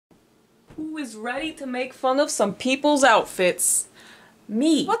Who is ready to make fun of some people's outfits?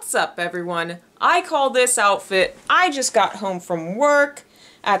 Me. What's up, everyone? I call this outfit, I just got home from work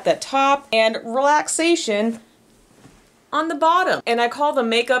at the top and relaxation on the bottom. And I call the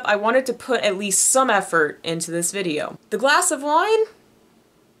makeup, I wanted to put at least some effort into this video. The glass of wine?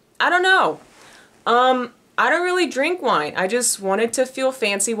 I don't know. I don't really drink wine. I just wanted to feel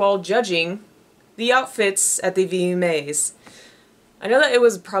fancy while judging the outfits at the VMAs. I know that it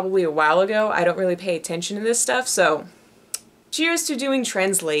was probably a while ago. I don't really pay attention to this stuff, so cheers to doing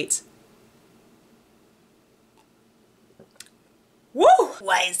trends late. Woo!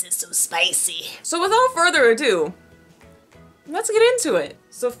 Why is this so spicy? So without further ado, let's get into it.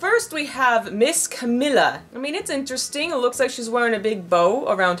 So first we have Miss Camilla. I mean, it's interesting. It looks like she's wearing a big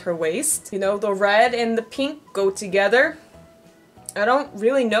bow around her waist. You know, the red and the pink go together. I don't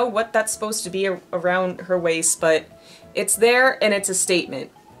really know what that's supposed to be around her waist, but it's there and it's a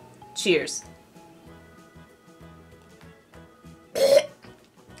statement. Cheers.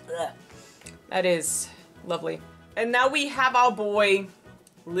 That is lovely. And now we have our boy,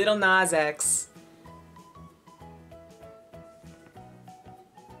 Lil Nas X.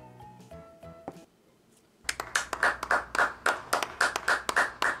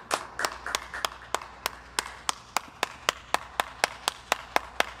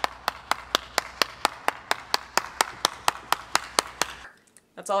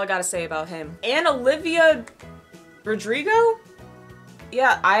 That's all I gotta say about him. And Olivia Rodrigo?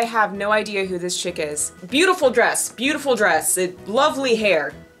 Yeah, I have no idea who this chick is. Beautiful dress, lovely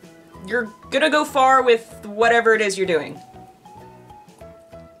hair. You're gonna go far with whatever it is you're doing.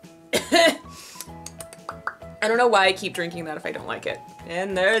 I don't know why I keep drinking that if I don't like it.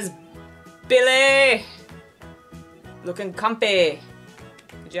 And there's Billy! Looking comfy.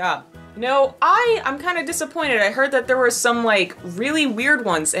 Good job. You know, I'm kind of disappointed. I heard that there were some, like, really weird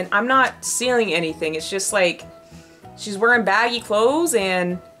ones, and I'm not seeing anything. It's just, like, she's wearing baggy clothes,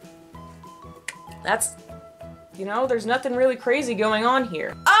 and that's, you know, there's nothing really crazy going on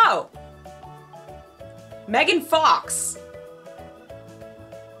here. Oh! Megan Fox!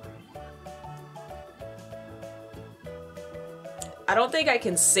 I don't think I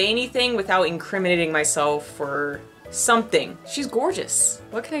can say anything without incriminating myself for something. She's gorgeous.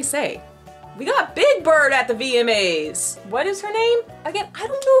 What can I say? We got Big Bird at the VMAs. What is her name? Again, I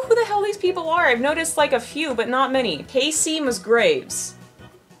don't know who the hell these people are. I've noticed like a few, but not many. Casey Musgraves.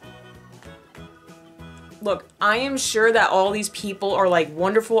 Look, I am sure that all these people are like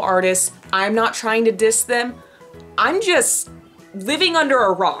wonderful artists. I'm not trying to diss them. I'm just living under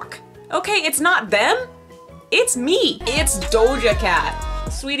a rock. Okay, it's not them. It's me. It's Doja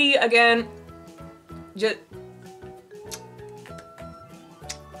Cat. Sweetie, again, just...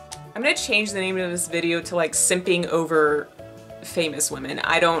 I'm gonna change the name of this video to like simping over famous women.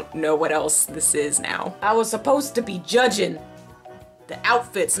 I don't know what else this is now. I was supposed to be judging the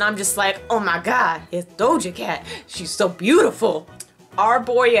outfits and I'm just like, oh my god, it's Doja Cat. She's so beautiful. Our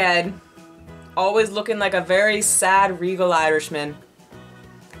boy Ed, always looking like a very sad regal Irishman.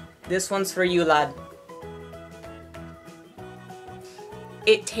 This one's for you, lad.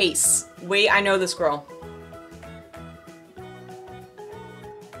 It tastes. Wait, I know this girl.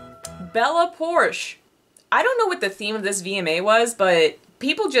 Bella Porsche. I don't know what the theme of this VMA was, but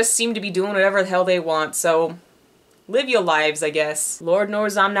people just seem to be doing whatever the hell they want, so live your lives, I guess. Lord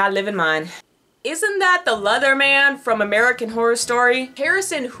knows I'm not living mine. Isn't that the leather man from American Horror Story?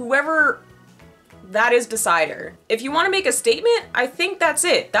 Harrison, whoever that is beside her. If you want to make a statement, I think that's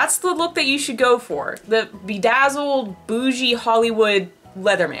it. That's the look that you should go for. The bedazzled, bougie Hollywood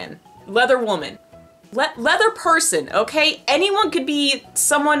leather man. Leather woman. Leather person, okay? Anyone could be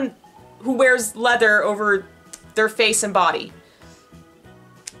someone who wears leather over their face and body.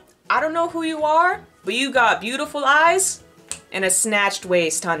 I don't know who you are, but you got beautiful eyes and a snatched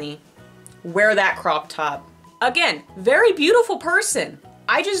waist, honey. Wear that crop top. Again, very beautiful person.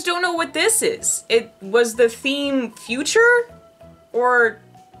 I just don't know what this is. It was the theme future? Or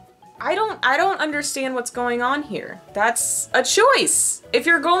I don't understand what's going on here. That's a choice. If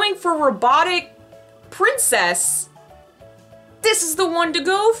you're going for robotic princess, this is the one to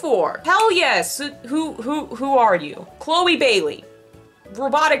go for. Hell yes. Who are you? Chloe Bailey.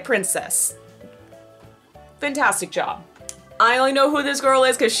 Robotic princess. Fantastic job. I only know who this girl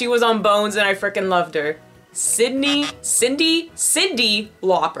is because she was on Bones and I freaking loved her. Cindy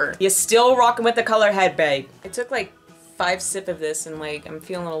Lauper. You're still rocking with the color head, babe. I took like 5 sips of this and like I'm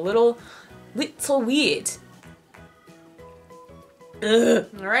feeling a little weird. Ugh.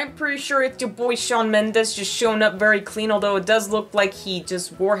 Alright, I'm pretty sure it's your boy Shawn Mendes just showing up very clean, although it does look like he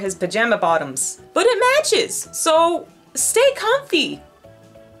just wore his pajama bottoms. But it matches, so stay comfy.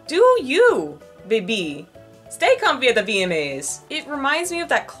 Do you, baby. Stay comfy at the VMAs. It reminds me of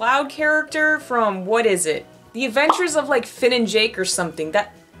that Cloud character from, what is it? The Adventures of like Finn and Jake or something.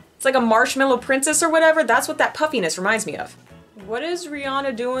 It's like a marshmallow princess or whatever. That's what that puffiness reminds me of. What is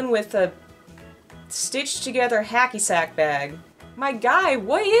Rihanna doing with a stitched together hacky sack bag? My guy,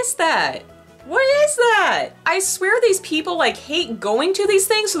 what is that? What is that? I swear these people like hate going to these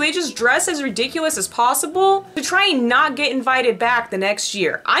things, so they just dress as ridiculous as possible to try and not get invited back the next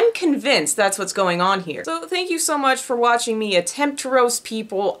year. I'm convinced that's what's going on here. So thank you so much for watching me attempt to roast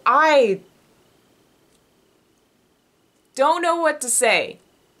people. I don't know what to say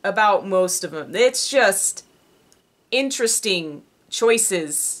about most of them. It's just interesting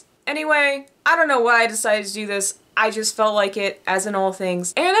choices. Anyway, I don't know why I decided to do this. I just felt like it, as in all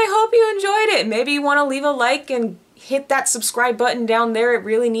things. And I hope you enjoyed it. Maybe you want to leave a like and hit that subscribe button down there. It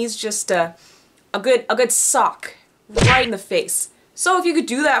really needs just a good sock right in the face. So if you could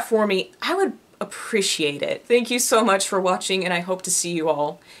do that for me, I would appreciate it. Thank you so much for watching, and I hope to see you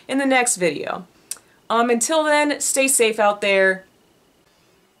all in the next video. Until then, stay safe out there.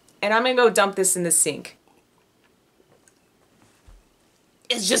 And I'm gonna go dump this in the sink.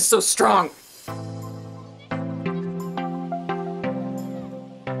 It's just so strong.